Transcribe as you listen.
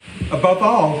Above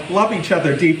all, love each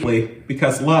other deeply,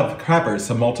 because love covers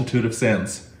a multitude of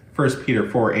sins. 1 Peter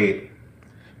 4:8.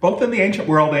 Both in the ancient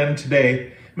world and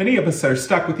today, many of us are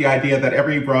stuck with the idea that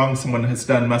every wrong someone has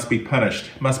done must be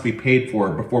punished, must be paid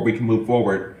for before we can move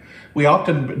forward. We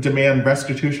often demand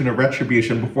restitution or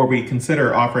retribution before we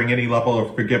consider offering any level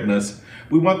of forgiveness.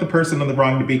 We want the person in the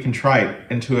wrong to be contrite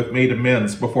and to have made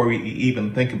amends before we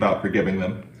even think about forgiving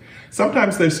them.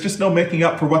 Sometimes there's just no making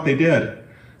up for what they did.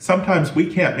 Sometimes we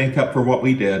can't make up for what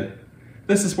we did.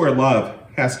 This is where love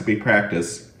has to be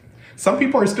practiced. Some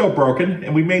people are still broken,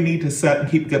 and we may need to set and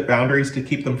keep good boundaries to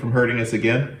keep them from hurting us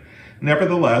again.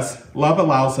 Nevertheless, love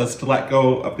allows us to let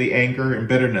go of the anger and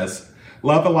bitterness.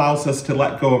 Love allows us to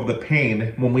let go of the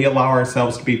pain when we allow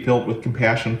ourselves to be filled with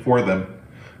compassion for them.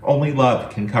 Only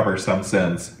love can cover some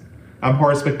sins. I'm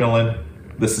Horace McMillan.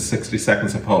 This is 60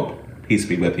 Seconds of Hope. Peace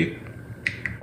be with you.